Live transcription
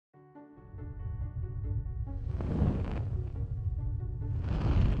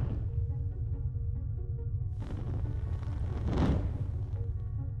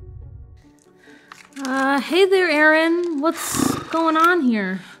Hey there, Aaron. What's going on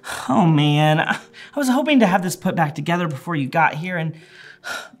here? Oh man, I was hoping to have this put back together before you got here and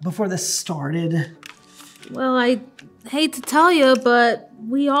before this started. Well, I hate to tell you, but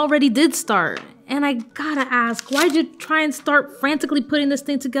we already did start. And I gotta ask, why'd you try and start frantically putting this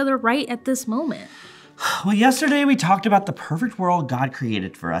thing together right at this moment? Well, yesterday we talked about the perfect world God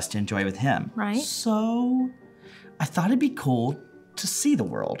created for us to enjoy with Him. Right. So I thought it'd be cool to see the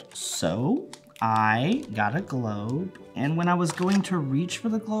world. So I got a globe, and when I was going to reach for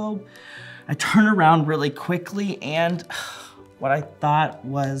the globe, I turned around really quickly, and what I thought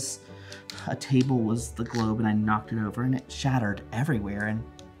was a table was the globe, and I knocked it over, and it shattered everywhere, and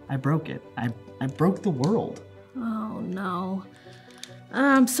I broke it. I broke the world. Oh, no.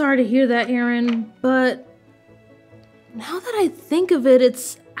 I'm sorry to hear that, Aaron, but now that I think of it,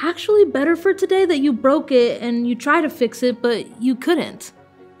 it's actually better for today that you broke it and you tried to fix it, but you couldn't.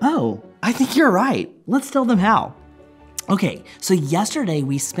 Oh, I think you're right. Let's tell them how. Okay, so yesterday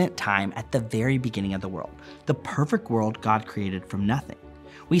we spent time at the very beginning of the world, the perfect world God created from nothing.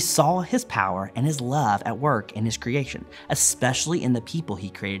 We saw His power and His love at work in His creation, especially in the people He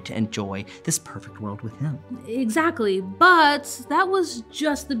created to enjoy this perfect world with Him. Exactly, but that was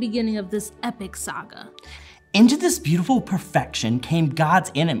just the beginning of this epic saga. Into this beautiful perfection came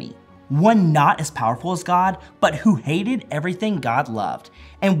God's enemy, one not as powerful as God, but who hated everything God loved.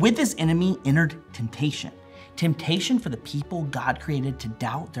 And with this enemy entered temptation. Temptation for the people God created to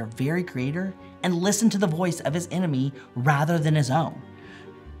doubt their very creator and listen to the voice of His enemy rather than His own.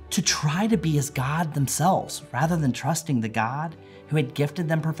 To try to be as God themselves rather than trusting the God who had gifted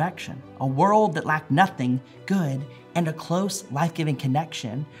them perfection, a world that lacked nothing good and a close, life-giving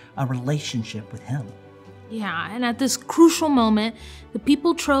connection, a relationship with Him. Yeah, and at this crucial moment, the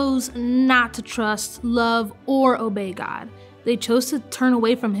people chose not to trust, love, or obey God. They chose to turn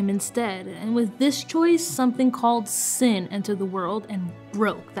away from Him instead. And with this choice, something called sin entered the world and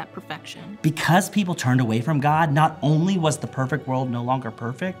broke that perfection. Because people turned away from God, not only was the perfect world no longer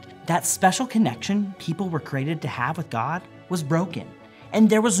perfect, that special connection people were created to have with God was broken. And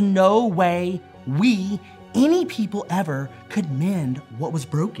there was no way any people ever could mend what was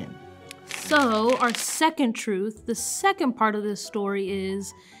broken. So our second truth, the second part of this story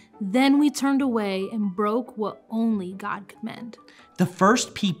is, then we turned away and broke what only God could mend. The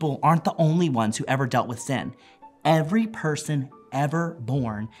first people aren't the only ones who ever dealt with sin. Every person ever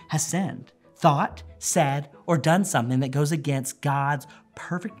born has sinned, thought, said, or done something that goes against God's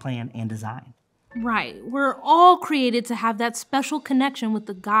perfect plan and design. Right, we're all created to have that special connection with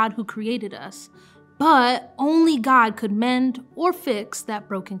the God who created us. But only God could mend or fix that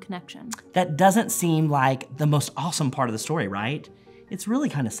broken connection. That doesn't seem like the most awesome part of the story, right? It's really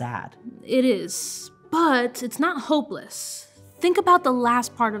kind of sad. It is, but it's not hopeless. Think about the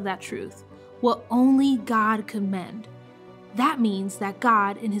last part of that truth, what only God could mend. That means that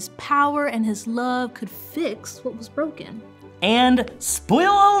God, in His power and His love, could fix what was broken. And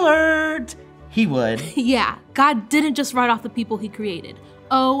spoiler alert, He would. Yeah, God didn't just write off the people He created.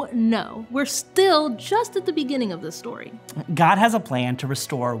 Oh no, we're still just at the beginning of this story. God has a plan to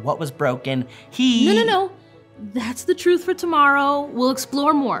restore what was broken. No. That's the truth for tomorrow. We'll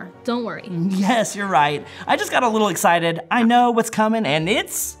explore more, don't worry. Yes, you're right. I just got a little excited. I know what's coming and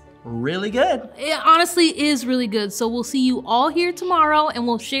it's really good. It honestly is really good. So we'll see you all here tomorrow and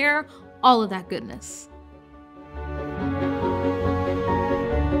we'll share all of that goodness.